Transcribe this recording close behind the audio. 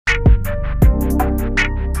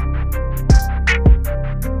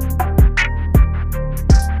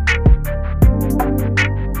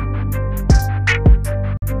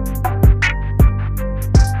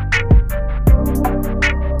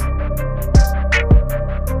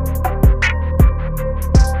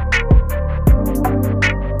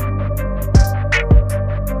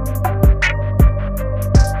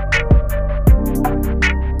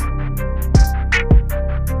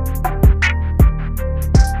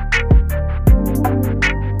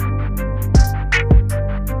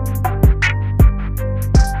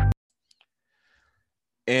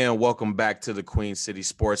and welcome back to the Queen City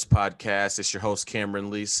Sports Podcast. It's your host, Cameron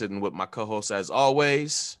Lee, sitting with my co-host, as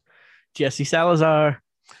always, Jesse Salazar.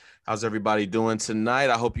 How's everybody doing tonight?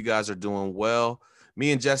 I hope you guys are doing well.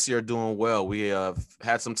 Me and Jesse are doing well. We have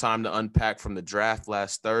had some time to unpack from the draft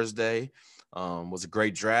last Thursday. Was a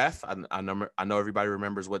great draft. I know everybody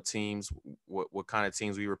remembers what kind of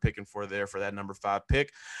teams we were picking for there for that number 5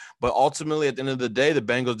 pick. But ultimately, at the end of the day, the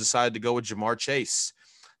Bengals decided to go with Jamar Chase,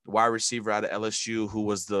 the wide receiver out of LSU, who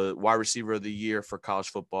was the wide receiver of the year for college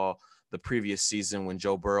football the previous season when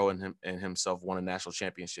Joe Burrow and himself won a national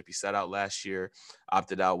championship. He sat out last year,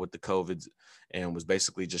 opted out with the COVID, and was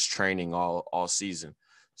basically just training all season.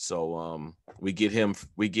 So we get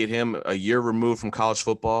him a year removed from college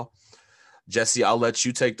football. Jesse, I'll let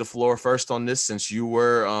you take the floor first on this since you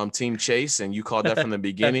were Team Chase and you called that from the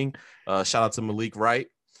beginning. Shout out to Malik Wright.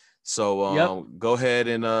 So Go ahead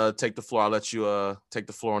and take the floor. I'll let you take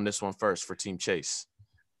the floor on this one first for Team Chase.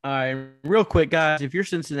 All right, real quick, guys, if you're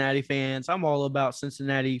Cincinnati fans, I'm all about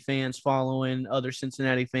Cincinnati fans following other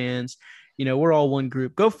Cincinnati fans. You know, we're all one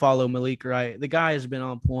group. Go follow Malik Wright. The guy has been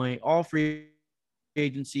on point. All free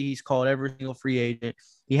agency, he's called every single free agent.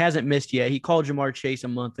 He hasn't missed yet. He called Jamar Chase a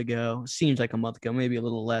month ago. Seems like a month ago, maybe a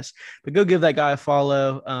little less. But go give that guy a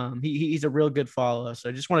follow. He's a real good follow. So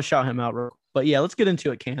I just want to shout him out. But yeah, let's get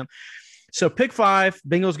into it, Cam. So pick 5,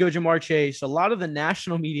 Bengals go Jamar Chase. A lot of the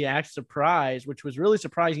national media act surprised, which was really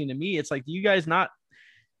surprising to me. It's like, do you guys not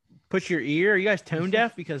put your ear? Are you guys tone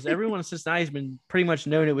deaf? Because everyone in Cincinnati has been pretty much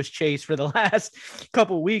known it was Chase for the last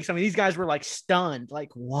couple of weeks. I mean, these guys were like stunned.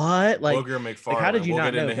 Like, what? Like, Booger McFarland. How did you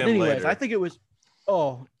not know? But anyways, later. I think it was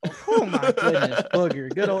oh my goodness,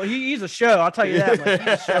 Booger. Good old he's a show. I'll tell you that much. He's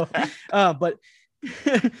a show. But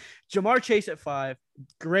Jamar Chase at 5,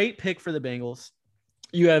 great pick for the Bengals.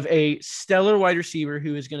 You have a stellar wide receiver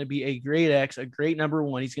who is going to be a great X, a great number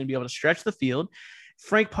 1. He's going to be able to stretch the field.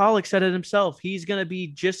 Frank Pollock said it himself. He's going to be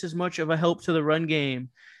just as much of a help to the run game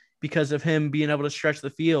because of him being able to stretch the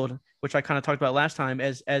field, which I kind of talked about last time,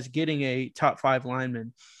 as getting a top 5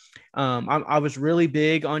 lineman. I was really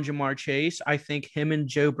big on Jamar Chase. I think him and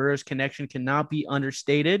Joe Burrow's connection cannot be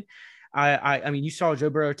understated. I mean, you saw Joe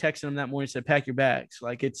Burrow texting him that morning, said, "Pack your bags.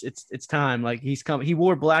 Like it's time." Like he's coming. He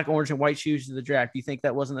wore black, orange, and white shoes to the draft. You think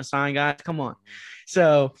that wasn't a sign, guys? Come on.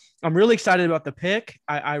 So I'm really excited about the pick.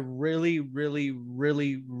 I really, really,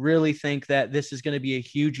 really, really think that this is going to be a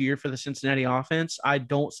huge year for the Cincinnati offense. I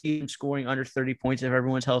don't see him scoring under 30 points if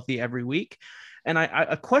everyone's healthy every week. And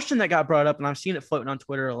a question that got brought up, and I've seen it floating on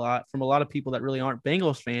Twitter a lot from a lot of people that really aren't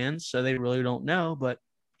Bengals fans, so they really don't know, but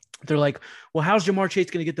they're like, well, how's Jamar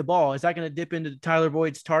Chase going to get the ball? Is that going to dip into Tyler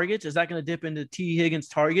Boyd's targets? Is that going to dip into T. Higgins'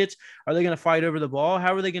 targets? Are they going to fight over the ball?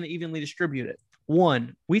 How are they going to evenly distribute it?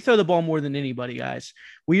 1, we throw the ball more than anybody, guys.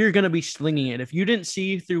 We are going to be slinging it. If you didn't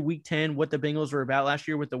see through week 10 what the Bengals were about last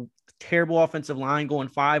year with the terrible offensive line going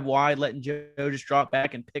 5 wide, letting Joe just drop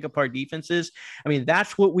back and pick apart defenses, I mean,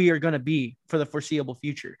 that's what we are going to be for the foreseeable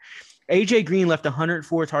future. AJ Green left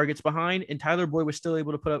 104 targets behind, and Tyler Boyd was still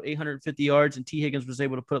able to put up 850 yards, and T. Higgins was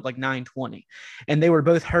able to put up like 920. And they were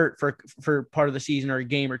both hurt for part of the season, or a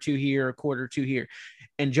game or 2 here, a quarter or 2 here.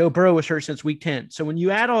 And Joe Burrow was hurt since week 10. So when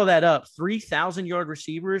you add all that up, 3,000-yard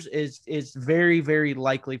receivers is very, very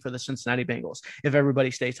likely for the Cincinnati Bengals if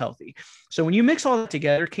everybody stays healthy. So when you mix all that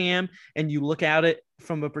together, Cam, and you look at it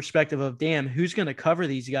from a perspective of, damn, who's going to cover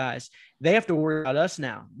these guys? They have to worry about us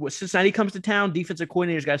now. When Cincinnati comes to town, defensive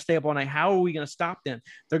coordinators got to stay up all night. How are we going to stop them?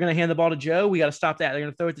 They're going to hand the ball to Joe. We got to stop that. They're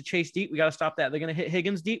going to throw it to Chase deep. We got to stop that. They're going to hit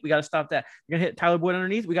Higgins deep. We got to stop that. They're going to hit Tyler Boyd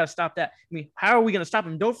underneath. We got to stop that. I mean, how are we going to stop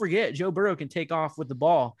them? Don't forget, Joe Burrow can take off with the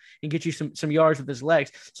ball and get you some yards with his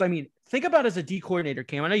legs. So, I mean, think about it as a D coordinator,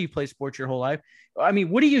 Cam. I know you played sports your whole life. I mean,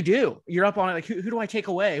 what do you do? You're up on it. Like, who do I take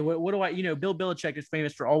away? What do I, Bill Belichick is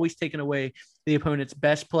famous for always taking away the opponent's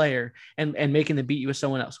best player and making them beat you with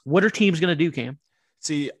someone else. What are teams going to do, Cam?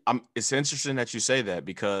 See, it's interesting that you say that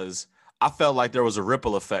because I felt like there was a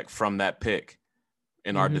ripple effect from that pick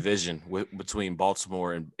in our division between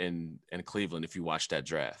Baltimore and Cleveland if you watch that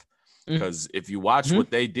draft. Because if you watch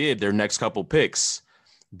what they did, their next couple picks,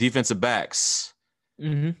 defensive backs,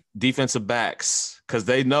 because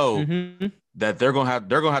they know that they're gonna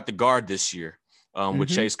have to guard this year with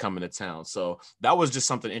Chase coming to town. So that was just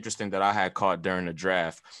something interesting that I had caught during the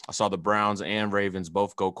draft. I saw the Browns and Ravens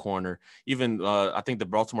both go corner. Even I think the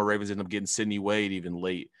Baltimore Ravens ended up getting Sidney Wade even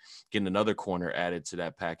late, getting another corner added to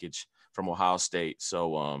that package from Ohio State.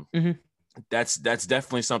 So that's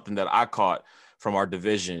definitely something that I caught from our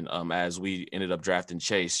division as we ended up drafting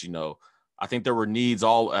Chase. I think there were needs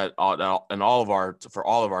for all of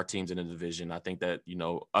our teams in the division. I think that,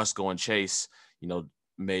 us going Chase,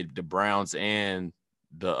 made the Browns and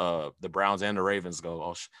the Browns and the Ravens go,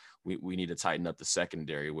 oh, we need to tighten up the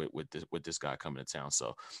secondary with this guy coming to town.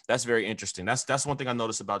 So that's very interesting. That's one thing I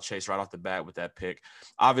noticed about Chase right off the bat with that pick.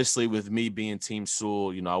 Obviously, with me being Team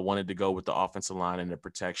Sewell, I wanted to go with the offensive line and the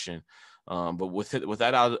protection. But with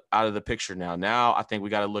that out of the picture now I think we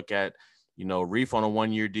got to look at, Reef on a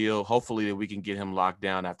 1-year deal. Hopefully that we can get him locked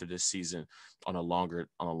down after this season on a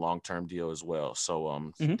long-term deal as well.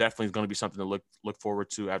 So definitely going to be something to look forward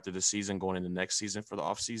to after the season, going into next season for the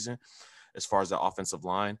off season, as far as the offensive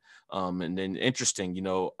line. And then interesting,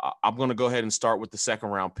 I'm going to go ahead and start with the second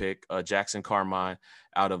round pick, Jackson Carmine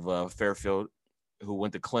out of Fairfield, who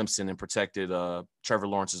went to Clemson and protected Trevor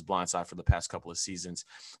Lawrence's blind side for the past couple of seasons.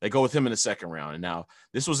 They go with him in the second round. And now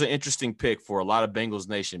this was an interesting pick for a lot of Bengals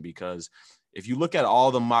Nation, because if you look at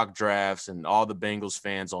all the mock drafts and all the Bengals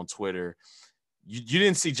fans on Twitter, you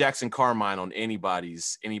didn't see Jackson Carmine on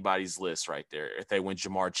anybody's list right there. If they went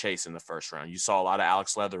Jamar Chase in the first round, you saw a lot of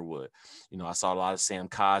Alex Leatherwood. I saw a lot of Sam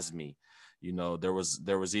Cosmi. There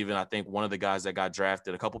was even, I think, one of the guys that got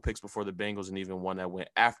drafted a couple picks before the Bengals, and even one that went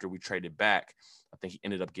after we traded back. I think he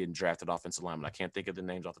ended up getting drafted offensive lineman. I can't think of the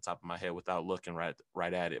names off the top of my head without looking right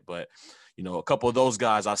at it. But, a couple of those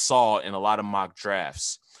guys I saw in a lot of mock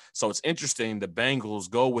drafts. So it's interesting. The Bengals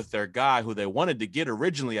go with their guy who they wanted to get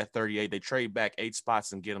originally at 38. They trade back 8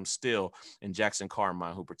 spots and get him still in Jackson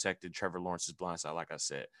Carmine, who protected Trevor Lawrence's blind side, like I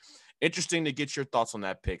said. Interesting to get your thoughts on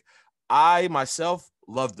that pick. I myself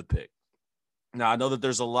love the pick. Now, I know that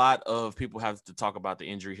there's a lot of people have to talk about the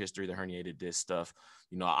injury history, the herniated disc stuff.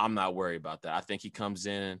 I'm not worried about that. I think he comes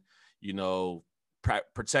in,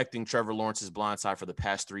 protecting Trevor Lawrence's blind side for the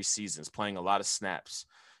past 3 seasons, playing a lot of snaps.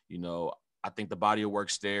 I think the body of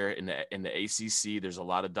work's there in the ACC. There's a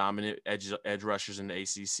lot of dominant edge rushers in the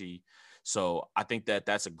ACC. So I think that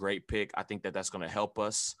that's a great pick. I think that that's going to help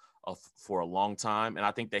us for a long time. And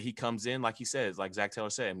I think that he comes in, like he says, like Zach Taylor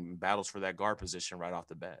said, and battles for that guard position right off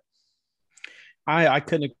the bat. I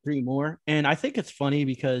couldn't agree more. And I think it's funny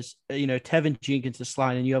because, Tevin Jenkins is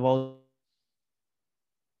sliding. You have all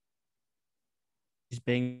these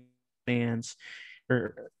Bengals fans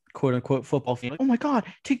or quote unquote football fans. Like, oh my God,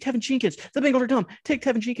 take Tevin Jenkins. The Bengals are dumb. Take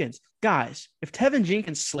Tevin Jenkins. Guys, if Tevin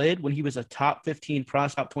Jenkins slid when he was a top 15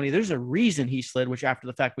 prospect, top 20, there's a reason he slid, which after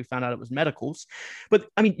the fact we found out it was medicals. But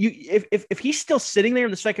I mean, if he's still sitting there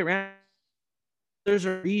in the second round, there's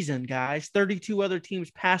a reason, guys. 32 other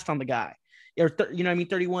teams passed on the guy. Or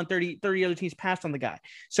 31, 30 other teams passed on the guy.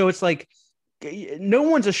 So it's like, no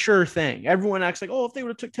one's a sure thing. Everyone acts like, oh, if they would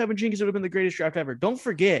have took Tevin Jenkins, it would have been the greatest draft ever. Don't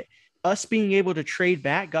forget, us being able to trade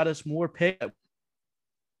back got us more picks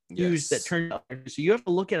that turned out. So you have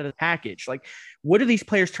to look at it as a package. Like, what do these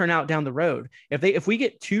players turn out down the road? If we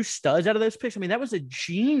get 2 studs out of those picks, I mean, that was a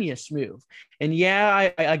genius move. And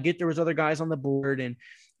yeah, I get there was other guys on the board and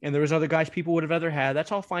there was other guys people would have rather had.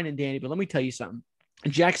 That's all fine and dandy. But let me tell you something.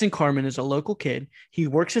 Jackson Carmine is a local kid. He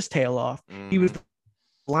works his tail off. He was the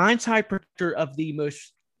blindside protector of the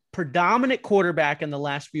most predominant quarterback in the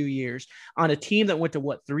last few years on a team that went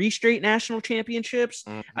to 3 straight national championships.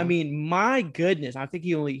 I mean, my goodness, I think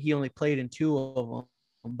he only played in 2 of them,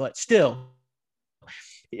 but still.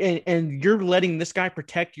 And you're letting this guy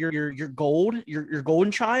protect your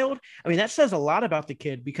golden child. I mean, that says a lot about the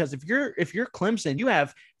kid, because if you're Clemson, you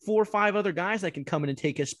have 4 or 5 other guys that can come in and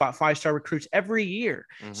take his spot, 5-star recruits every year.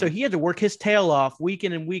 So he had to work his tail off week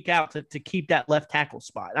in and week out to keep that left tackle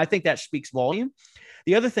spot. And I think that speaks volume.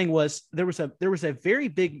 The other thing was there was a very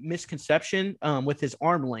big misconception with his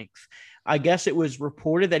arm length. I guess it was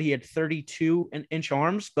reported that he had 32-inch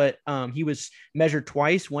arms, but he was measured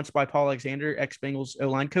twice, once by Paul Alexander, ex-Bengals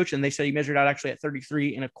O-line coach, and they said he measured out actually at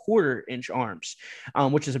 33.25-inch arms,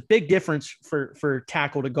 which is a big difference for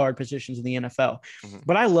tackle to guard positions in the NFL.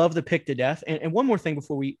 But I love the pick to death. And one more thing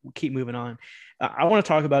before we keep moving on. I want to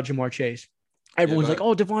talk about Jamar Chase. Everyone's like,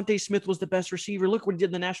 oh, Devontae Smith was the best receiver. Look what he did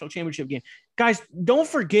in the national championship game. Guys, don't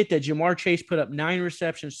forget that Jamar Chase put up 9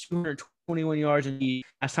 receptions, 221 yards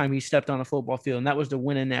last time he stepped on a football field, and that was to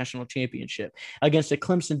win a national championship against a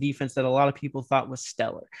Clemson defense that a lot of people thought was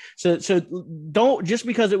stellar. So don't, just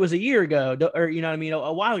because it was a year ago, or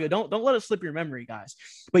a while ago, don't let it slip your memory, guys.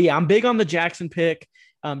 But yeah, I'm big on the Jackson pick.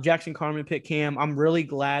 Jackson Carmine pick Cam. I'm really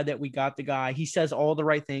glad that we got the guy. He says all the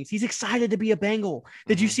right things. He's excited to be a Bengal.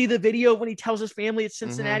 Did you see the video when he tells his family it's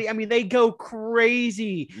Cincinnati? I mean, they go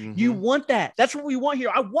crazy. You want that. That's what we want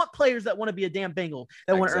here. I want players that want to be a damn Bengal,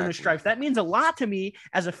 that want to earn their stripes. That means a lot to me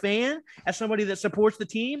as a fan, as somebody that supports the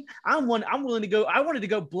team. I'm willing to go. I wanted to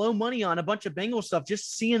go blow money on a bunch of Bengal stuff.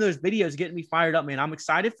 Just seeing those videos getting me fired up, man. I'm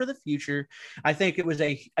excited for the future. I think it was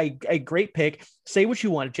a great pick. say what you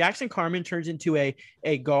want. If Jackson Carman turns into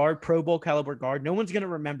a guard, Pro Bowl caliber guard, no one's going to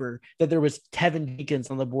remember that there was Tevin Jenkins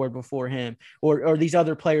on the board before him or these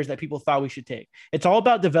other players that people thought we should take. It's all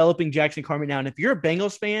about developing Jackson Carman now. And if you're a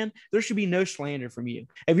Bengals fan, there should be no slander from you.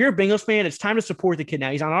 If you're a Bengals fan, it's time to support the kid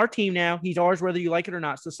now. He's on our team now. He's ours, whether you like it or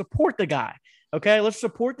not. So support the guy. Okay, let's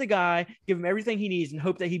support the guy, give him everything he needs, and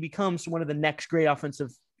hope that he becomes one of the next great offensive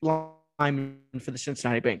linemen for the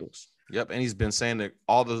Cincinnati Bengals. Yep, and he's been saying that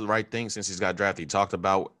all the right things since he's got drafted. He talked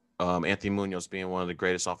about Anthony Munoz being one of the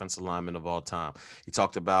greatest offensive linemen of all time. He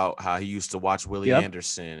talked about how he used to watch Willie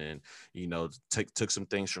Anderson and took some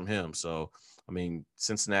things from him. So I mean,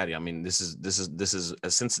 Cincinnati. I mean, this is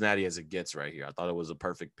as Cincinnati as it gets right here. I thought it was a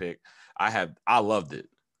perfect pick. I loved it.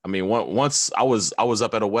 I mean, once I was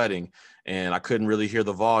up at a wedding and I couldn't really hear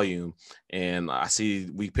the volume, and I see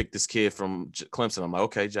we picked this kid from Clemson. I'm like,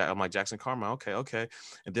 okay, I'm like Jackson Carman, okay,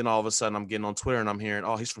 and then all of a sudden I'm getting on Twitter and I'm hearing,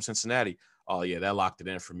 oh, he's from Cincinnati. Oh yeah, that locked it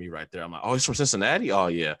in for me right there. I'm like, oh, he's from Cincinnati. Oh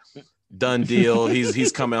yeah, done deal.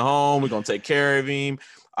 He's coming home. We're gonna take care of him.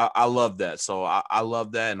 I love that. So I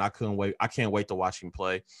love that, and I couldn't wait. I can't wait to watch him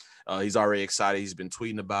play. He's already excited. He's been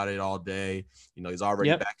tweeting about it all day. He's already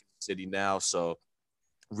back in the city now. So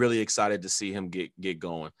really excited to see him get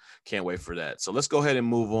going. Can't wait for that. So let's go ahead and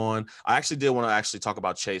move on. I actually did want to actually talk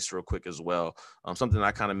about Chase real quick as well. Something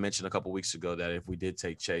I kind of mentioned a couple weeks ago, that if we did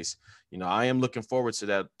take Chase, I am looking forward to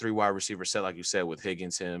that 3 wide receiver set, like you said, with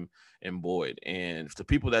Higgins, him, and Boyd. And the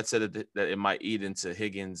people that said that it might eat into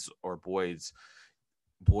Higgins or Boyd's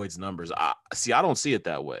numbers, I don't see it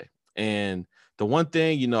that way. And the one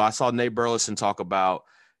thing, I saw Nate Burleson talk about,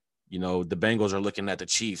 the Bengals are looking at the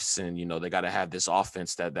Chiefs and, they got to have this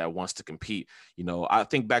offense that wants to compete. I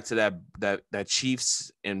think back to that Chiefs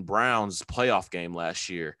and Browns playoff game last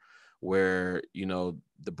year where,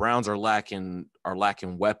 the Browns are lacking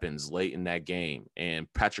weapons late in that game, and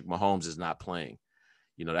Patrick Mahomes is not playing.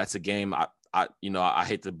 That's a game I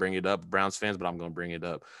hate to bring it up, Browns fans, but I'm going to bring it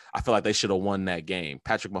up. I feel like they should have won that game.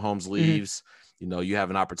 Patrick Mahomes leaves, you have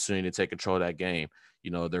an opportunity to take control of that game.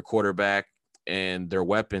 Their quarterback and their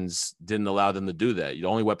weapons didn't allow them to do that. The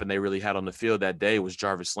only weapon they really had on the field that day was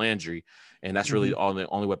Jarvis Landry, and that's really the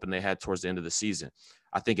only weapon they had towards the end of the season.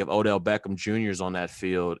 I think if Odell Beckham Jr. is on that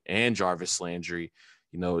field and Jarvis Landry,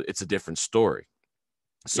 it's a different story.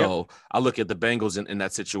 So I look at the Bengals in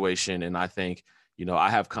that situation, and I think,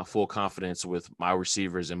 I have full confidence with my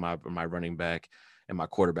receivers and my running back and my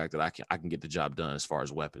quarterback that I can get the job done as far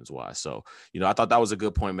as weapons wise. So, I thought that was a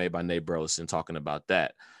good point made by Nate Burleson talking about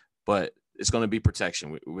that. But it's going to be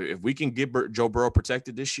protection. If we can get Joe Burrow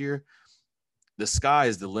protected this year, the sky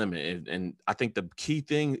is the limit. And I think the key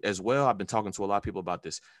thing as well, I've been talking to a lot of people about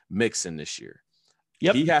this, Mixon this year.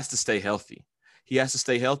 Yep. He has to stay healthy.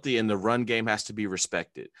 And the run game has to be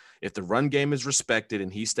respected. If the run game is respected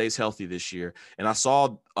and he stays healthy this year, and I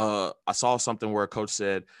saw something where a coach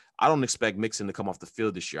said, I don't expect Mixon to come off the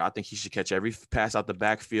field this year. I think he should catch every pass out the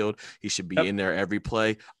backfield. He should be in there every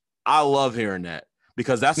play. I love hearing that,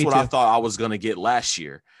 because that's what I thought I was going to get last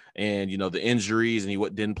year. And, the injuries, and he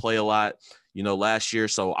didn't play a lot, last year.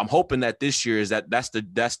 So I'm hoping that this year that's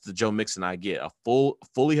the Joe Mixon I get, a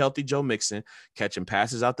fully healthy Joe Mixon, catching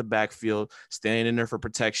passes out the backfield, staying in there for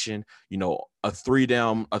protection, a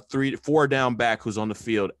 4 down back who's on the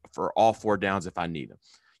field for all 4 downs if I need him.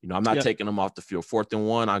 I'm not taking them off the field. 4th and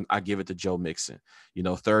 1, I give it to Joe Mixon.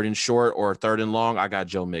 3rd and short or 3rd and long, I got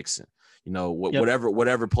Joe Mixon.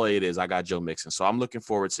 Whatever play it is, I got Joe Mixon. So I'm looking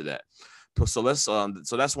forward to that. So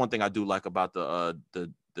that's one thing I do like about the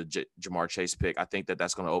Ja'Marr Chase pick. I think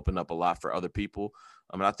that's going to open up a lot for other people.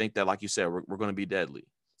 I think that, like you said, we're going to be deadly.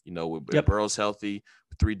 With Burrow's healthy,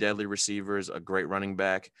 3 deadly receivers, a great running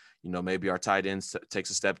back. Maybe our tight end takes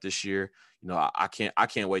a step this year. I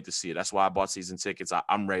can't wait to see it. That's why I bought season tickets.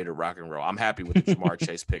 I'm ready to rock and roll. I'm happy with the Ja'Marr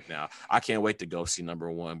Chase pick now. I can't wait to go see number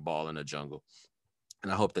 1 ball in the jungle.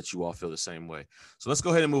 And I hope that you all feel the same way. So let's go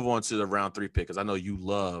ahead and move on to the round 3 pick, because I know you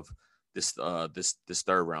love this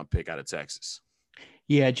 3rd round pick out of Texas.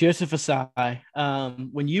 Yeah, Joseph Asai.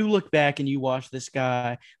 When you look back and you watch this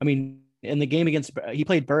guy, I mean, in the game he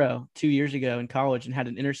played Burrow 2 years ago in college and had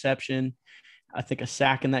an interception, I think a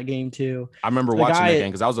sack in that game too. I remember watching that game,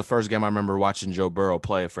 because that was the first game I remember watching Joe Burrow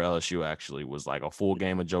play for LSU. Actually, was like a full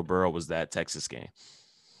game of Joe Burrow was that Texas game.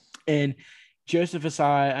 And Joseph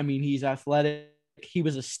Asai, I mean, he's athletic. He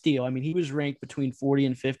was a steal. I mean, he was ranked between 40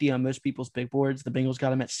 and 50 on most people's big boards. The Bengals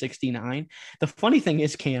got him at 69. The funny thing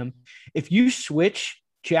is, Cam, if you switch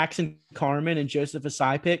Jackson Carman and Joseph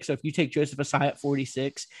Asai pick, so if you take Joseph Asai at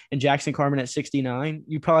 46 and Jackson Carman at 69,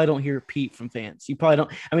 you probably don't hear Pete from fans. You probably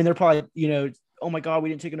don't. I mean, they're probably, oh my God, we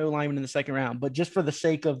didn't take an O-lineman in the second round. But just for the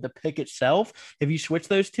sake of the pick itself, if you switch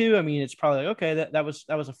those two, I mean, it's probably like, okay, that was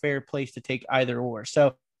a fair place to take either or.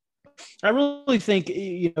 So I really think,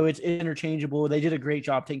 it's interchangeable. They did a great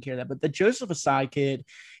job taking care of that. But the Joseph Asai kid,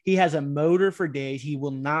 he has a motor for days. He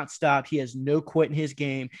will not stop. He has no quit in his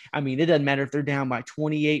game. I mean, it doesn't matter if they're down by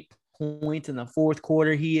 28 points in the fourth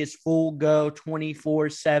quarter. He is full go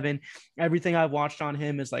 24/7. Everything I've watched on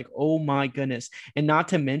him is like, oh my goodness. And not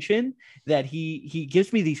to mention that he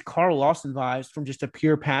gives me these Carl Lawson vibes from just a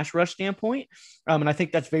pure pass rush standpoint. And I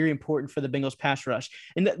think that's very important for the Bengals pass rush.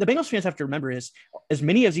 And the Bengals fans have to remember is as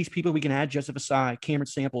many of these people we can add, Joseph Asai, Cameron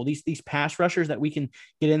Sample, these pass rushers that we can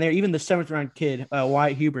get in there, even the 7th round kid,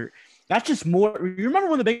 Wyatt Hubert. That's just more. You remember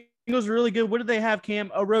when the Bengals were really good? What did they have,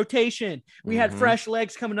 Cam? A rotation. We had fresh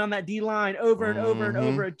legs coming on that D line over and over and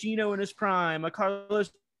over. A Geno in his prime, a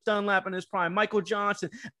Carlos Dunlap in his prime, Michael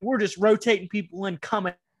Johnson. We're just rotating people in,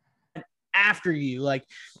 coming after you. And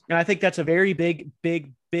I think that's a very big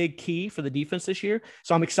key for the defense this year.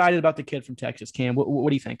 So I'm excited about the kid from Texas. Cam, what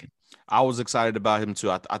are you thinking? I was excited about him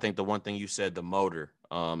too. I think the one thing you said, the motor,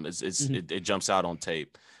 it jumps out on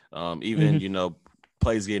tape. Even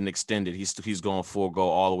plays getting extended, he's going full go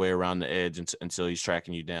all the way around the edge until he's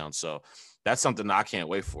tracking you down. So that's something that I can't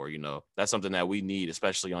wait for. That's something that we need,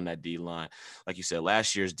 especially on that D line. Like you said,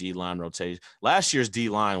 last year's D line rotation. Last year's D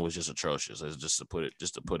line was just atrocious. Just to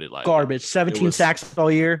put it like garbage. 17 sacks all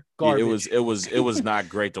year. Garbage. It was not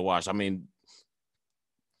great to watch. I mean,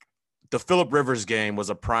 the Phillip Rivers game was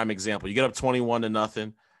a prime example. You get up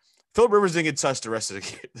 21-0. Phillip Rivers didn't get touched the rest of the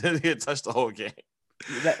game. Didn't get touched the whole game.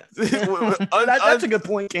 That's a good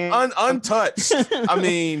point, Cam. Untouched. I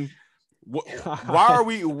mean,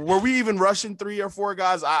 were we even rushing 3 or 4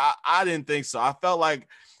 guys? I didn't think so. I felt like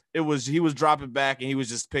he was dropping back and he was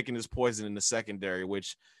just picking his poison in the secondary,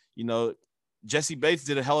 which, Jesse Bates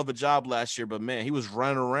did a hell of a job last year, but man, he was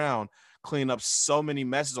running around cleaning up so many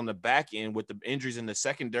messes on the back end with the injuries in the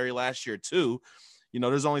secondary last year too.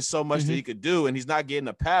 There's only so much that he could do, and he's not getting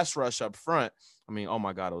a pass rush up front. I mean, oh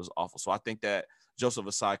my God, it was awful. So I think that Joseph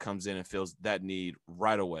Asai comes in and fills that need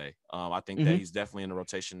right away. I think that he's definitely in the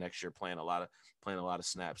rotation next year, playing a lot of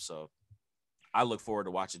snaps. So I look forward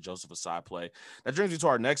to watching Joseph Asai play. That brings me to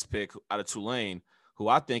our next pick out of Tulane, who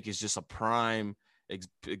I think is just a prime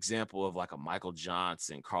example of like a Michael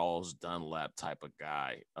Johnson, Carlos Dunlap type of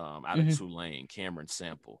guy out of Tulane, Cameron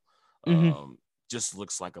Sample. Just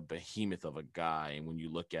looks like a behemoth of a guy. And when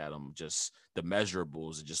you look at him, just the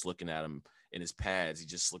measurables and just looking at him in his pads, he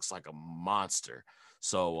just looks like a monster.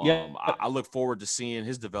 So I look forward to seeing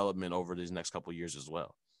his development over these next couple of years as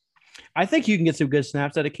well. I think you can get some good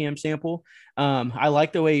snaps out of Cam Sample. I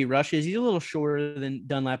like the way he rushes. He's a little shorter than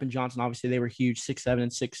Dunlap and Johnson. Obviously, they were huge, 6'7"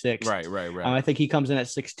 and 6'6". Right. I think he comes in at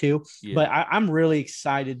 6'2". Yeah. But I'm really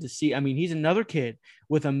excited to see. I mean, he's another kid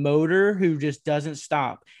with a motor who just doesn't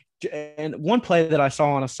stop. And one play that I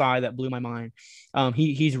saw on a side that blew my mind.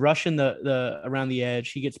 He's rushing the around the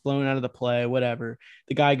edge. He gets blown out of the play, whatever.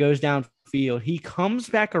 The guy goes downfield. He comes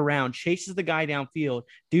back around, chases the guy downfield.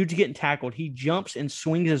 Dude's getting tackled. He jumps and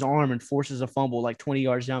swings his arm and forces a fumble like 20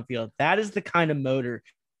 yards downfield. That is the kind of motor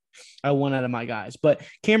I want out of my guys. But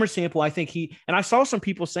Cameron Sample, I think and I saw some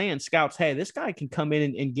people saying, scouts, hey, this guy can come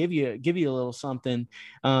in and give you a little something.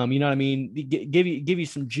 You know what I mean? Give you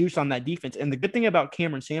some juice on that defense. And the good thing about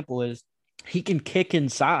Cameron Sample is he can kick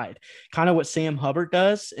inside, kind of what Sam Hubbard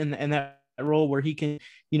does in that role where he can,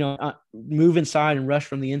 move inside and rush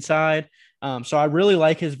from the inside. So I really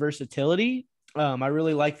like his versatility. I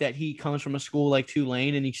really like that he comes from a school like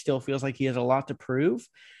Tulane and he still feels like he has a lot to prove.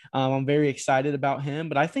 I'm very excited about him,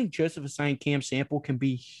 but I think Joseph Asai and Cam Sample can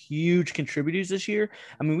be huge contributors this year.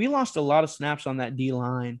 I mean, we lost a lot of snaps on that D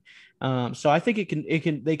line. So I think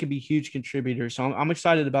they can be huge contributors. So I'm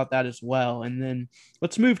excited about that as well. And then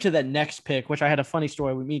let's move to that next pick, which I had a funny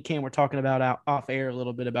story with me and Cam. We're talking about off air a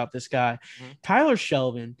little bit about this guy, Tyler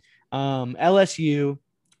Shelvin, LSU.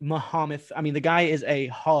 Muhammad. I mean, the guy is a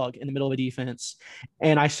hog in the middle of a defense.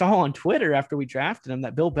 And I saw on Twitter after we drafted him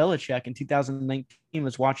that Bill Belichick in 2019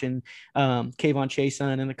 was watching Kayvon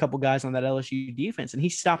Chason and a couple guys on that LSU defense. And he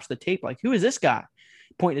stops the tape like, who is this guy?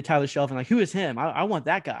 Pointing to Tyler Shelvin, like, who is him? I want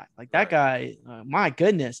that guy. Like, that guy, my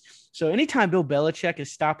goodness. So anytime Bill Belichick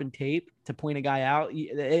is stopping tape to point a guy out,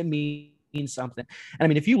 it means something. And I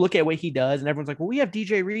mean, if you look at what he does and everyone's like, well, we have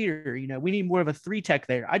DJ Reader, we need more of a 3-tech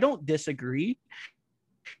there. I don't disagree.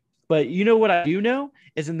 But you know what I do know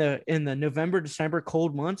is in the November, December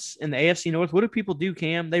cold months in the AFC North, what do people do,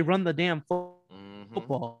 Cam? They run the damn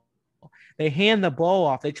football. They hand the ball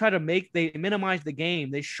off. They minimize the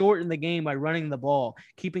game. They shorten the game by running the ball,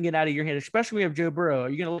 keeping it out of your hand, especially when you have Joe Burrow. Are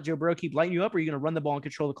you going to let Joe Burrow keep lighting you up, or are you going to run the ball and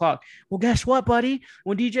control the clock? Well, guess what, buddy?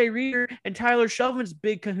 When DJ Reader and Tyler Chauvin's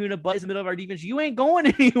big kahuna butt is in the middle of our defense, you ain't going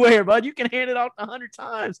anywhere, bud. You can hand it off 100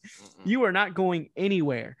 times. You are not going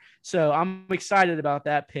anywhere. So I'm excited about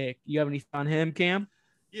that pick. You have anything on him, Cam?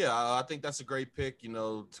 Yeah, I think that's a great pick,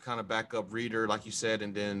 to kind of back up Reader, like you said.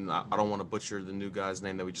 And then I don't want to butcher the new guy's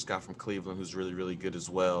name that we just got from Cleveland, who's really, really good as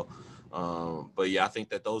well. But yeah, I think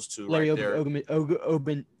that those two Larry right there.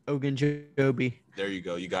 Ogunjobi. There you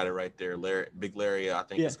go. You got it right there. Big Larry, I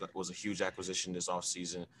think was a huge acquisition this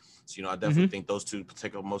offseason. So, I definitely think those two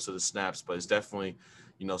take up most of the snaps, but it's definitely,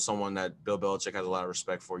 someone that Bill Belichick has a lot of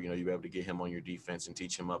respect for. You'll be able to get him on your defense and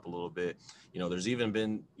teach him up a little bit. There's even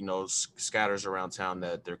been, scatters around town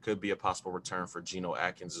that there could be a possible return for Geno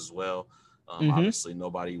Atkins as well. Obviously,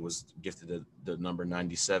 nobody was gifted the number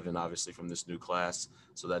 97, obviously, from this new class.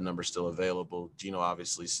 So that number's still available. Geno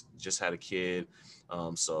obviously just had a kid.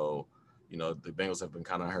 So the Bengals have been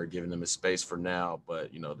kind of hurt giving him his space for now.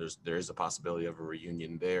 But, there is a possibility of a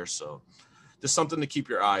reunion there. So just something to keep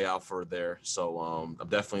your eye out for there. So I'm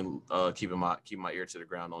definitely keeping my ear to the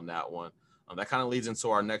ground on that one. That kind of leads into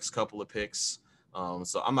our next couple of picks.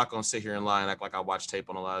 So I'm not going to sit here and lie and act like I watch tape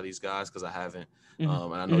on a lot of these guys because I haven't. And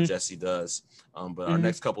I know Jesse does. But our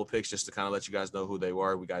next couple of picks, just to kind of let you guys know who they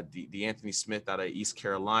were, we got DeAnthony Smith out of East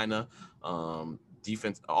Carolina,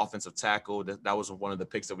 offensive tackle. That was one of the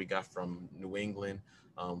picks that we got from New England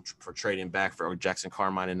for trading back for Jackson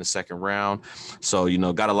Carmine in the second round. So,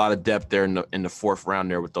 got a lot of depth there in the fourth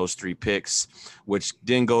round there with those three picks, which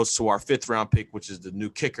then goes to our fifth round pick, which is the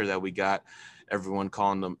new kicker that we got. Everyone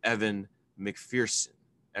calling them Evan McPherson.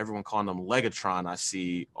 Everyone calling them Legatron, I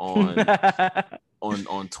see on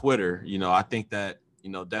Twitter. I think that,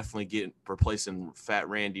 definitely replacing Fat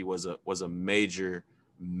Randy was a major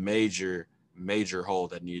hole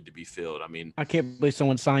that needed to be filled. I mean, I can't believe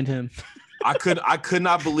someone signed him. I could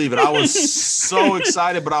not believe it. I was so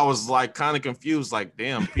excited, but I was like kind of confused. Like,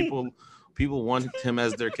 damn, people want him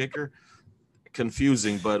as their kicker.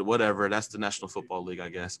 Confusing, but whatever. That's the National Football League, I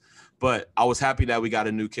guess. But I was happy that we got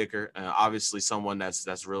a new kicker, and obviously someone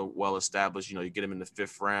that's real well established. You get him in the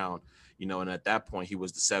fifth round. And at that point, he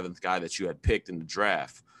was the seventh guy that you had picked in the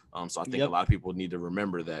draft. So I think a lot of people need to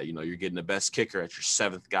remember that. You're getting the best kicker at your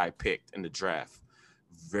seventh guy picked in the draft.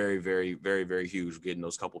 Very, very, very, very huge getting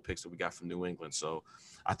those couple picks that we got from New England. So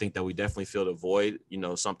I think that we definitely filled a void,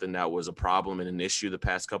 something that was a problem and an issue the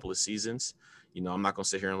past couple of seasons. I'm not going to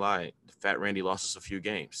sit here and lie. Fat Randy lost us a few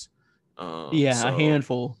games. A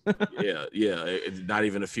handful. Not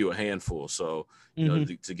even a few, a handful. So,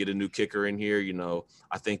 to get a new kicker in here,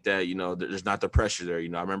 I think that, there's not the pressure there.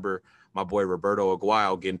 I remember my boy Roberto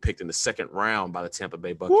Aguayo getting picked in the second round by the Tampa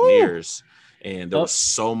Bay Buccaneers. Woo! And there was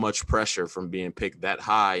so much pressure from being picked that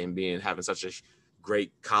high and having such a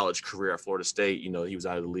great college career at Florida State. He was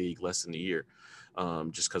out of the league less than a year.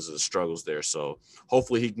 Just because of the struggles there. So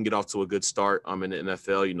hopefully he can get off to a good start. In the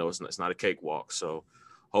NFL, it's not a cakewalk. So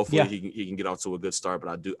hopefully he can get off to a good start.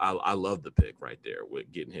 But I love the pick right there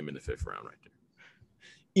with getting him in the fifth round right there.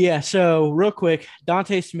 Yeah, so real quick,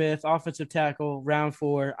 Dante Smith, offensive tackle, round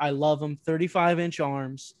 4. I love him, 35-inch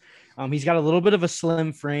arms. He's got a little bit of a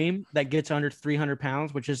slim frame that gets under 300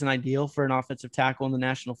 pounds, which isn't ideal for an offensive tackle in the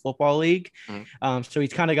National Football League. So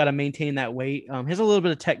he's kind of got to maintain that weight. He has a little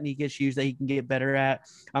bit of technique issues that he can get better at.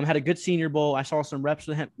 Had a good Senior Bowl. I saw some reps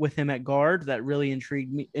with him at guard that really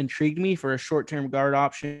intrigued me for a short-term guard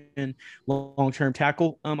option, long-term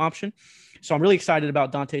tackle option. So I'm really excited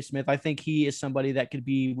about Dante Smith. I think he is somebody that could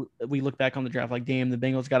be, we look back on the draft like, damn, the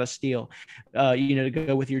Bengals got a steal, to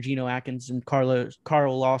go with your Geno Atkins and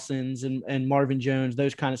Carl Lawsons and Marvin Jones,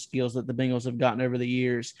 those kind of steals that the Bengals have gotten over the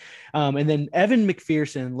years. And then Evan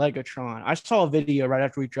McPherson, Legatron. I saw a video right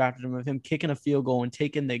after we drafted him of him kicking a field goal and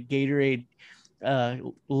taking the Gatorade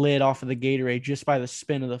lid off of the Gatorade just by the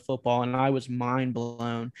spin of the football. And I was mind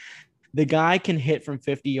blown. The guy can hit from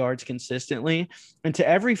 50 yards consistently. And to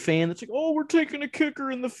every fan that's like, oh, we're taking a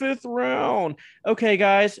kicker in the 5th round. Okay,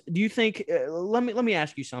 guys, do you think let me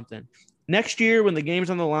ask you something. Next year, when the game's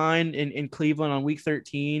on the line in Cleveland on week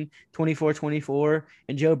 13, 24-24,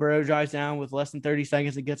 and Joe Burrow drives down with less than 30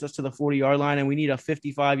 seconds and gets us to the 40-yard line, and we need a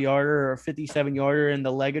 55-yarder or a 57-yarder, and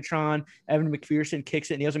the Legatron, Evan McPherson, kicks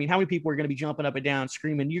it nails. I mean, how many people are going to be jumping up and down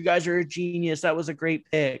screaming, you guys are a genius. That was a great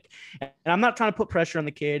pick. And I'm not trying to put pressure on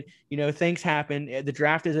the kid. Things happen. The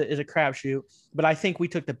draft is a crapshoot. But I think we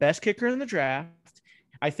took the best kicker in the draft.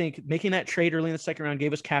 I think making that trade early in the second round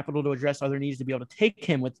gave us capital to address other needs to be able to take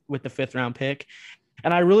him with the 5th round pick.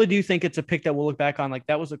 And I really do think it's a pick that we'll look back on like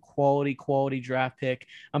that was a quality draft pick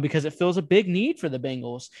because it fills a big need for the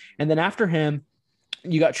Bengals. And then after him,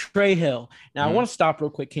 you got Trey Hill. Now, I want to stop real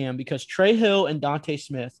quick, Cam, because Trey Hill and Dante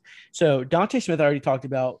Smith. So Dante Smith I already talked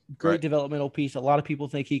about. Great developmental piece. A lot of people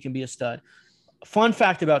think he can be a stud. Fun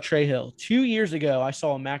fact about Trey Hill. 2 years ago, I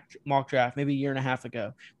saw a mock draft, maybe a year and a half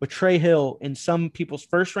ago, with Trey Hill in some people's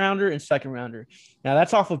first rounder and second rounder. Now,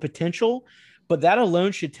 that's off of potential, but that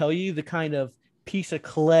alone should tell you the kind of piece of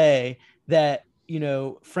clay that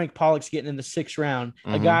Frank Pollock's getting in the 6th round,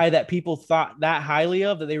 a guy that people thought that highly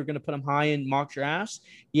of, that they were going to put him high in mock drafts.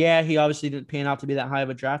 Yeah, he obviously didn't pan out to be that high of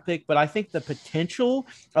a draft pick, but I think the potential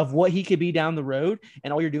of what he could be down the road,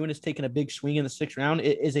 and all you're doing is taking a big swing in the 6th round,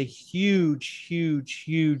 it is a huge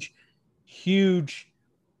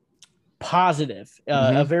positive,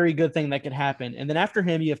 a very good thing that could happen. And then after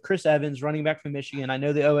him, you have Chris Evans, running back from Michigan. I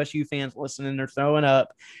know the OSU fans listening, they're throwing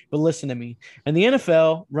up, but listen to me. In the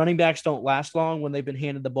NFL, running backs don't last long when they've been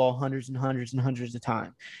handed the ball hundreds of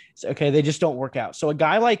times. So, okay, they just don't work out. So a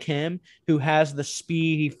guy like him who has the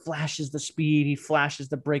speed, he flashes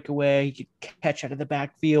the breakaway, he can catch out of the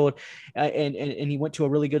backfield, and he went to a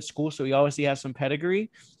really good school, so he obviously has some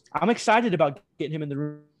pedigree. I'm excited about getting him in the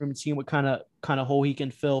room and seeing what kind of hole he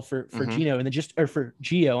can fill for Gino, and then for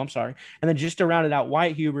Gio, I'm sorry. And then just to round it out,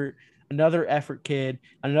 Wyatt Hubert, another effort kid,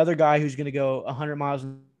 another guy who's going to go 100 miles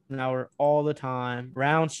an hour all the time.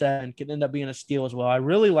 Round 7 could end up being a steal as well. I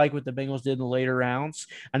really like what the Bengals did in the later rounds.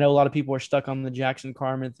 I know a lot of people are stuck on the Jackson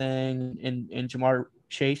Carman thing and Jamar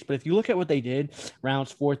Chase, but if you look at what they did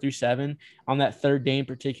rounds 4 through 7 on that 3rd day in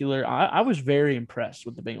particular, I was very impressed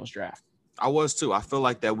with the Bengals draft. I was too. I feel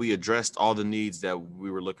like that we addressed all the needs that we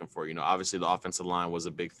were looking for. Obviously the offensive line was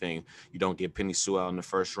a big thing. You don't get Penny Sewell in the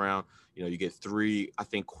 1st round. You get 3, I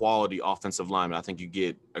think, quality offensive linemen. I think you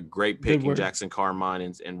get a great pick in Jackson Carmine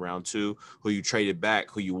in round 2, who you traded back,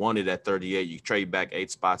 who you wanted at 38. You trade back 8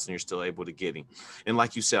 spots and you're still able to get him. And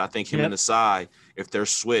like you said, I think him and Asai, if they're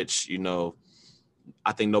switched,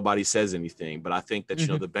 I think nobody says anything, but I think that,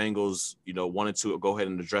 the Bengals, wanted to go ahead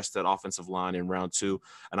and address that offensive line in round 2.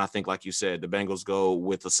 And I think, like you said, the Bengals go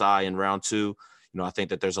with Asai in round 2. I think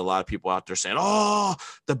that there's a lot of people out there saying, oh,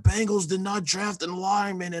 the Bengals did not draft an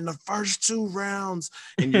lineman in the first 2 rounds.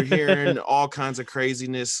 And you're hearing all kinds of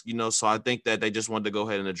craziness, so I think that they just wanted to go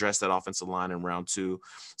ahead and address that offensive line in round 2.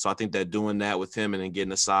 So I think that doing that with him and then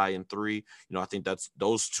getting Asai in 3, I think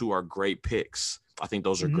those 2 are great picks. I think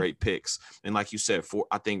those are great picks. And like you said,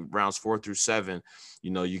 I think rounds 4 through 7,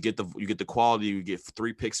 you get the quality, you get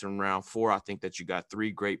 3 picks in round 4. I think that you got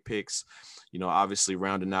 3 great picks, obviously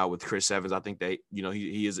rounding out with Chris Evans. I think that,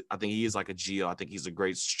 he is like a Gio. I think he's a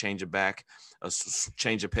great change of back, a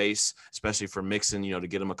change of pace, especially for Mixon, to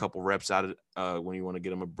get him a couple reps out of when you want to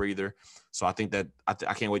get him a breather. So I think that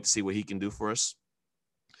I can't wait to see what he can do for us.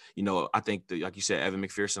 I think that, like you said, Evan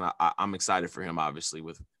McPherson, I'm excited for him, obviously,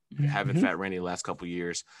 with having Fat Randy the last couple of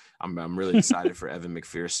years. I'm really excited for Evan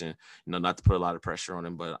McPherson, not to put a lot of pressure on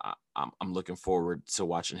him, but I'm looking forward to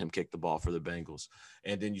watching him kick the ball for the Bengals.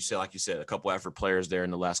 And then like you said, a couple effort players there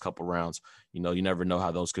in the last couple of rounds. You never know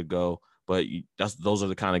how those could go, but those are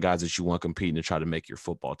the kind of guys that you want competing to try to make your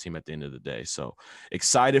football team at the end of the day. So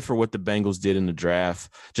excited for what the Bengals did in the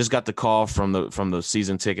draft. Just got the call from the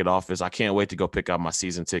season ticket office. I can't wait to go pick up my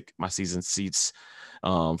season seats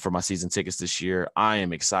for my season tickets this year. I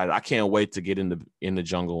am excited. I can't wait to get in the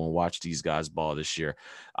jungle and watch these guys ball this year.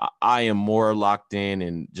 I am more locked in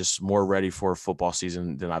and just more ready for a football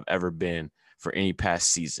season than I've ever been for any past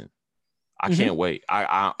season. I can't wait.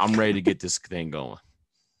 I'm ready to get this thing going.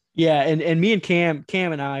 Yeah, and me and Cam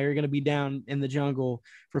and I are going to be down in the jungle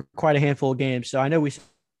for quite a handful of games. So I know we said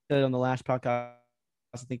it on the last podcast.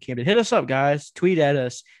 I think Cam did. Hit us up, guys. Tweet at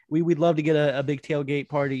us. We'd love to get a big tailgate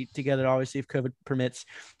party together, obviously, if COVID permits.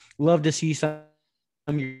 Love to see some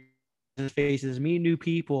of your faces, meet new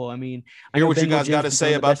people. I mean, I hear know what you guys got to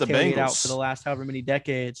say about the Bengals out for the last however many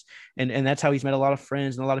decades, and that's how he's met a lot of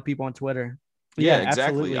friends and a lot of people on Twitter. Yeah, exactly.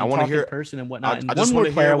 Absolutely. I want to hear in person and whatnot. I just want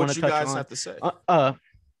to hear what you guys have to say.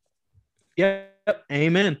 Yep.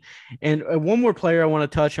 Amen. And one more player I want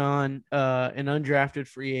to touch on, an undrafted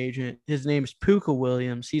free agent. His name's Puka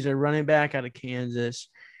Williams. He's a running back out of Kansas.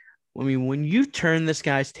 I mean, when you turn this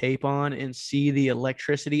guy's tape on and see the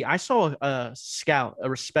electricity, I saw a scout, a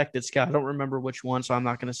respected scout. I don't remember which one, so I'm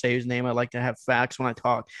not going to say his name. I like to have facts when I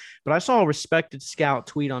talk. But I saw a respected scout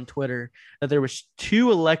tweet on Twitter that there was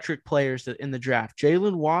 2 electric players in the draft,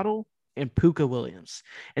 Jalen Waddle and Puka Williams,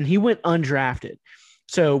 and he went undrafted.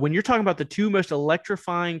 So when you're talking about the 2 most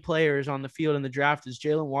electrifying players on the field in the draft is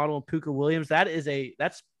Jalen Waddle and Puka Williams,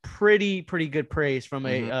 that's pretty good praise from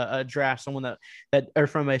a draft, someone that or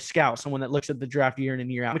from a scout, someone that looks at the draft year in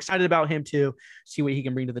and year out. I'm excited about him too, see what he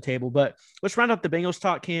can bring to the table. But let's round up the Bengals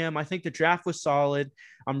talk, Cam. I think the draft was solid.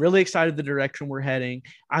 I'm really excited the direction we're heading.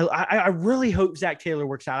 I really hope Zach Taylor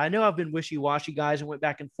works out. I know I've been wishy-washy, guys, and went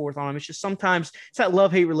back and forth on him. It's just sometimes it's that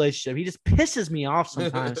love-hate relationship. He just pisses me off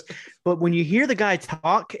sometimes. But when you hear the guy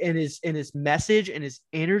talk and his message and his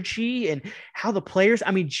energy and how the players,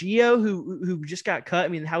 I mean, Gio, who just got cut, I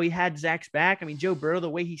mean, how he had Zach's back. I mean, Joe Burrow, the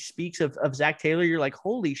way he speaks of Zach Taylor, you're like,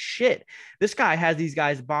 holy shit, this guy has these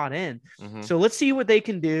guys bought in. So let's see what they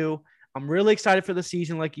can do. I'm really excited for the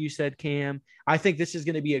season, like you said, Cam. I think this is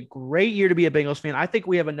going to be a great year to be a Bengals fan. I think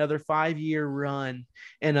we have another 5-year run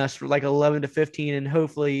in us, like 11-15, and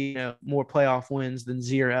hopefully more playoff wins than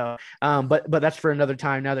 0. But that's for another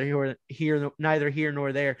time. Neither here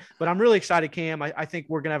nor there. But I'm really excited, Cam. I think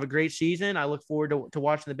we're going to have a great season. I look forward to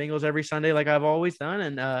watching the Bengals every Sunday, like I've always done.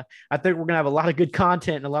 And I think we're going to have a lot of good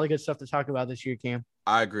content and a lot of good stuff to talk about this year, Cam.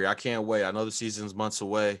 I agree. I can't wait. I know the season's months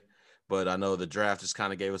away, but I know the draft just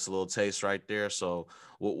kind of gave us a little taste right there. So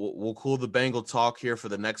we'll cool the Bengal talk here for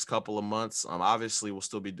the next couple of months. Obviously, we'll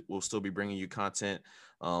still be bringing you content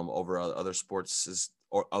over other sports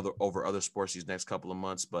over other sports these next couple of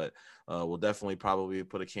months. But we'll definitely probably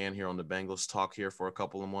put a can here on the Bengals talk here for a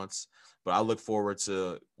couple of months. But I look forward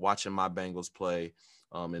to watching my Bengals play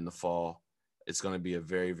in the fall. It's going to be a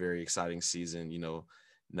very, very exciting season.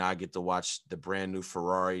 Now I get to watch the brand new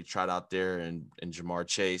Ferrari trot out there and Jamar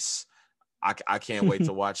Chase. I can't wait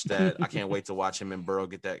to watch that. I can't wait to watch him and Burrow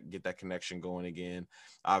get that connection going again.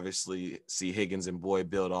 Obviously, see Higgins and Boyd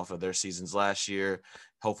build off of their seasons last year.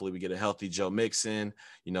 Hopefully, we get a healthy Joe Mixon.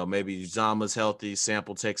 Maybe Uzama's healthy.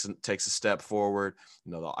 Sample takes a step forward.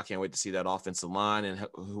 I can't wait to see that offensive line and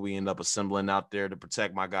who we end up assembling out there to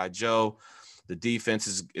protect my guy Joe. The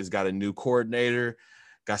defense is got a new coordinator.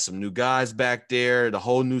 Got some new guys back there. The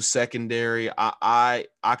whole new secondary. I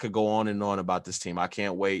could go on and on about this team. I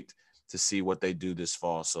can't wait to see what they do this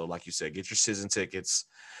fall. So like you said, get your season tickets.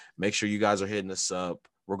 Make sure you guys are hitting us up.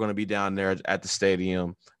 We're going to be down there at the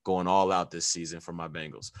stadium going all out this season for my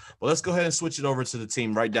Bengals. But let's go ahead and switch it over to the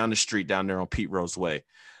team right down the street down there on Pete Rose Way.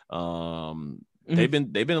 They've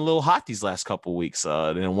been a little hot these last couple of weeks.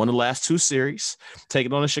 They won the last 2 series,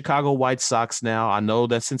 taking on the Chicago White Sox now. I know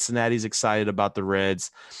that Cincinnati's excited about the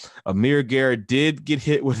Reds. Amir Garrett did get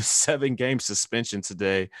hit with a 7-game suspension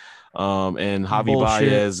today, and Javi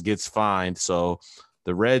Baez gets fined. So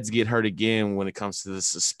the Reds get hurt again when it comes to the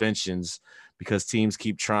suspensions because teams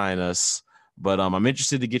keep trying us. But I'm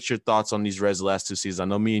interested to get your thoughts on these Reds the last 2 seasons. I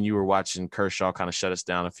know me and you were watching Kershaw kind of shut us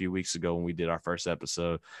down a few weeks ago when we did our first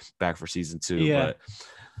episode back for season 2. Yeah. But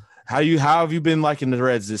how have you been liking the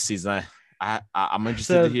Reds this season? I'm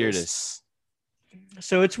interested to hear this.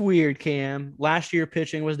 So it's weird, Cam. Last year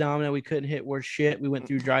pitching was dominant. We couldn't hit worth shit. We went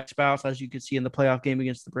through dry spells, as you could see in the playoff game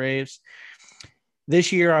against the Braves.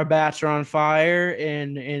 This year, our bats are on fire,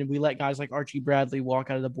 and we let guys like Archie Bradley walk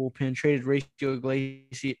out of the bullpen. Traded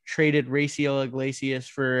Raciel Iglesias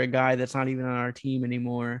for a guy that's not even on our team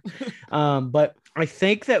anymore. But I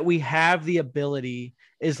think that we have the ability,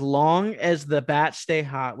 as long as the bats stay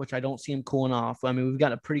hot, which I don't see them cooling off. I mean, we've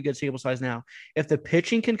got a pretty good sample size now. If the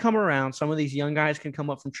pitching can come around, some of these young guys can come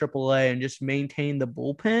up from AAA and just maintain the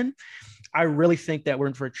bullpen. I really think that we're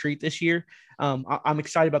in for a treat this year. I'm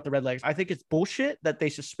excited about the Redlegs. I think it's bullshit that they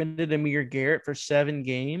suspended Amir Garrett for 7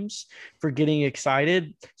 games for getting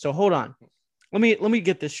excited. So hold on. Let me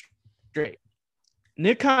get this straight.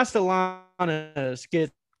 Nick Castellanos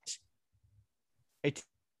gets a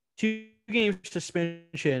 2-game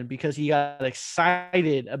suspension because he got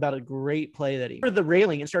excited about a great play that he over the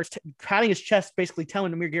railing and starts patting his chest, basically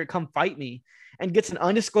telling Amir Garrett, come fight me, and gets an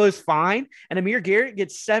undisclosed fine. And Amir Garrett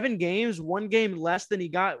gets 7 games, 1 game less than he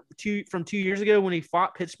got 2 years ago when he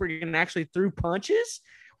fought Pittsburgh and actually threw punches.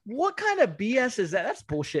 What kind of BS is that? That's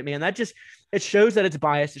bullshit, man. It shows that it's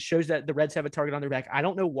biased. It shows that the Reds have a target on their back. I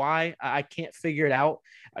don't know why. I can't figure it out.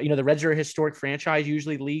 The Reds are a historic franchise.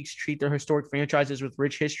 Usually leagues treat their historic franchises with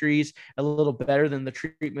rich histories a little better than the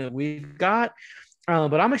treatment we've got.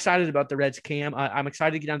 But I'm excited about the Reds, Cam. I'm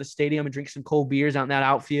excited to get down to the stadium and drink some cold beers out in that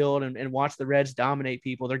outfield and watch the Reds dominate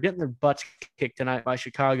people. They're getting their butts kicked tonight by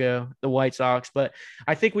Chicago, the White Sox. But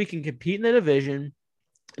I think we can compete in the division.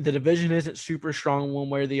 The division isn't super strong one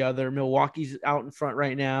way or the other. Milwaukee's out in front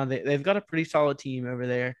right now. They've got a pretty solid team over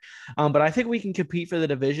there. But I think we can compete for the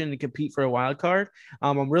division and compete for a wild card.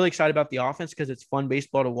 I'm really excited about the offense because it's fun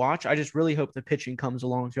baseball to watch. I just really hope the pitching comes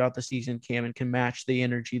along throughout the season, Cam, and can match the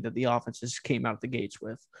energy that the offenses came out the gates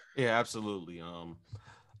with. Yeah, absolutely.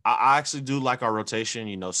 I actually do like our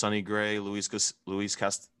rotation. Sonny Gray, Luis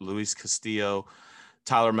Castillo,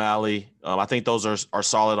 Tyler Malley. I think those are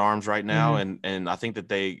solid arms right now, and I think that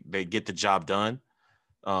they get the job done.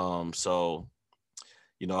 So,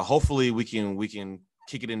 hopefully we can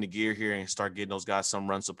kick it into gear here and start getting those guys some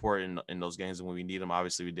run support in those games when we need them.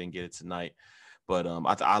 Obviously, we didn't get it tonight, but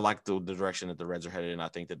I like the direction that the Reds are headed in. I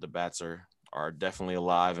think that the Bats are definitely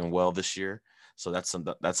alive and well this year. So that's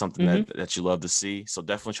something that you love to see. So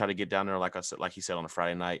definitely try to get down there, like I said, like you said, on a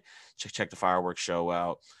Friday night. Check the fireworks show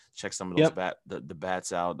out. Check some of those the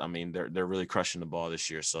bats out. I mean, they're really crushing the ball this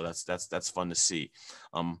year. So that's fun to see.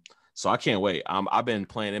 So I can't wait. I've been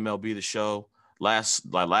playing MLB The Show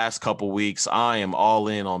last couple weeks. I am all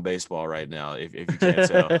in on baseball right now. If you can't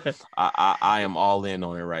tell, I am all in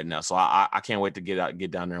on it right now. So I can't wait to get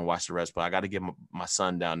down there and watch the Reds play. I got to get my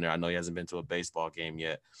son down there. I know he hasn't been to a baseball game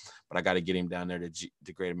yet, but I got to get him down there to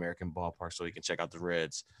the Great American Ballpark so he can check out the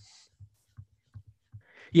Reds.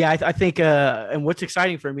 Yeah, I think, and what's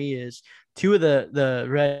exciting for me is two of the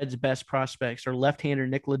Reds' best prospects are left-hander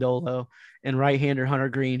Nick Lodolo and right-hander Hunter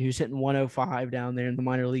Green, who's hitting 105 down there in the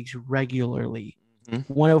minor leagues regularly.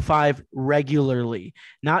 105 regularly,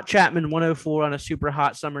 not Chapman 104 on a super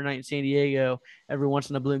hot summer night in San Diego every once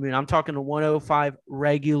in a blue moon. I'm talking to 105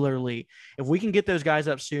 regularly. If we can get those guys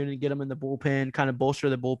up soon and get them in the bullpen, kind of bolster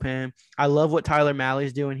the bullpen. I love what Tyler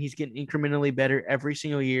Malley's doing. He's getting incrementally better every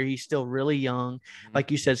single year. He's still really young.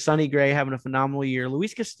 Like you said, Sonny Gray having a phenomenal year.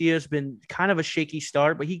 Luis Castillo's been kind of a shaky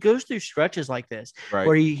start, but he goes through stretches like this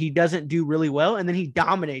where he doesn't do really well, and then he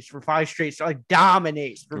dominates for 5 straight starts,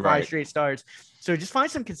 five straight starts. So just find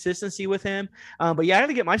some consistency with him. But yeah, I got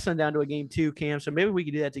to get my son down to a game too, Cam. So maybe we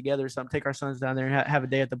could do that together or something. Take our sons down there and have a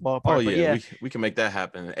day at the ballpark. Oh yeah, we can make that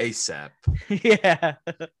happen ASAP. Yeah,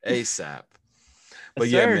 ASAP. But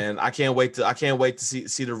yeah, man, I can't wait to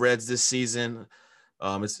see the Reds this season.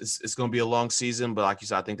 It's going to be a long season, but like you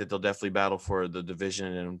said, I think that they'll definitely battle for the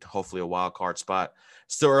division and hopefully a wild card spot.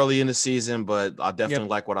 Still early in the season, but I definitely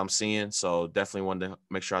like what I'm seeing. So definitely wanted to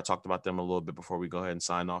make sure I talked about them a little bit before we go ahead and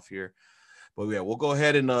sign off here. But yeah, we'll go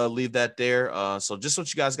ahead and leave that there. So just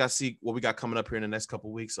what you guys got to see what we got coming up here in the next couple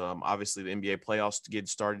of weeks. Obviously the NBA playoffs getting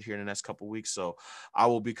started here in the next couple of weeks. So I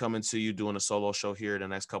will be coming to you doing a solo show here in the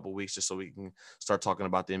next couple of weeks, just so we can start talking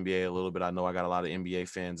about the NBA a little bit. I know I got a lot of NBA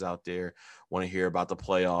fans out there want to hear about the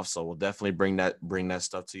playoffs. So we'll definitely bring that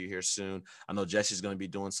stuff to you here soon. I know Jesse's going to be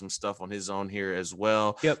doing some stuff on his own here as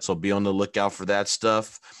well. Yep. So be on the lookout for that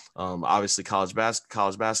stuff. Obviously college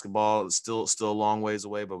basketball is still a long ways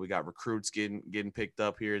away, but we got recruits getting picked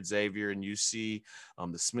up here at Xavier and UC.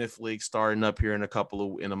 The Smith League starting up here in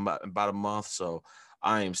about a month. So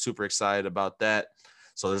I am super excited about that.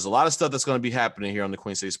 So there's a lot of stuff that's going to be happening here on the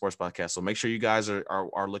Queen City Sports Podcast. So make sure you guys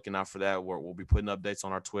are looking out for that. We'll be putting updates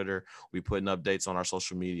on our Twitter. We'll be putting updates on our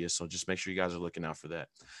social media. So just make sure you guys are looking out for that.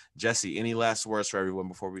 Jesse, any last words for everyone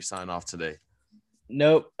before we sign off today?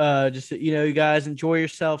 Nope. Just, you guys enjoy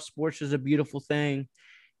yourself. Sports is a beautiful thing.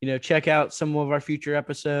 Check out some of our future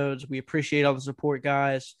episodes. We appreciate all the support,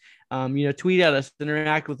 guys. Tweet at us,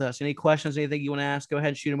 interact with us. Any questions, anything you want to ask, go ahead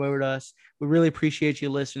and shoot them over to us. We really appreciate you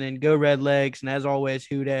listening. Go Red Legs. And as always,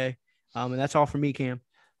 Hoo Day. And that's all from me, Cam.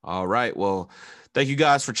 All right. Well, thank you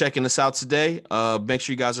guys for checking us out today. Make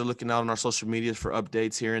sure you guys are looking out on our social medias for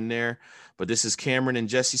updates here and there. But this is Cameron and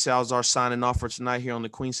Jesse Salazar signing off for tonight here on the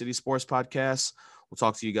Queen City Sports Podcast. We'll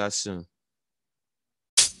talk to you guys soon.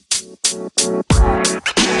 You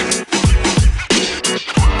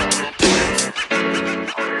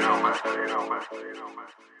know, man.